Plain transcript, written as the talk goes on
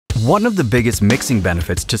One of the biggest mixing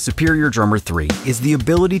benefits to Superior Drummer 3 is the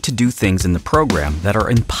ability to do things in the program that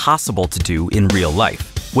are impossible to do in real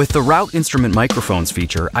life. With the Route Instrument Microphones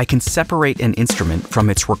feature, I can separate an instrument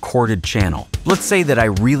from its recorded channel. Let's say that I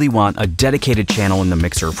really want a dedicated channel in the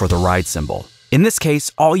mixer for the ride cymbal. In this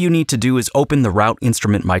case, all you need to do is open the Route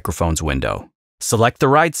Instrument Microphones window. Select the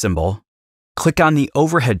ride cymbal, click on the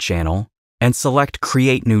overhead channel, and select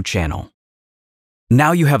Create New Channel.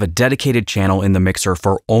 Now you have a dedicated channel in the mixer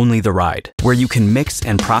for only the ride, where you can mix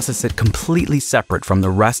and process it completely separate from the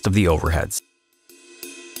rest of the overheads.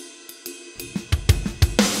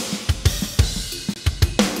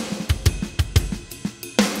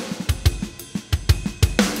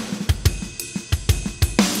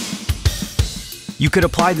 You could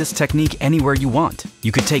apply this technique anywhere you want.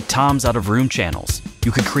 You could take toms out of room channels.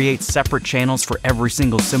 You could create separate channels for every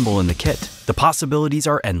single cymbal in the kit. The possibilities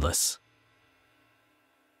are endless.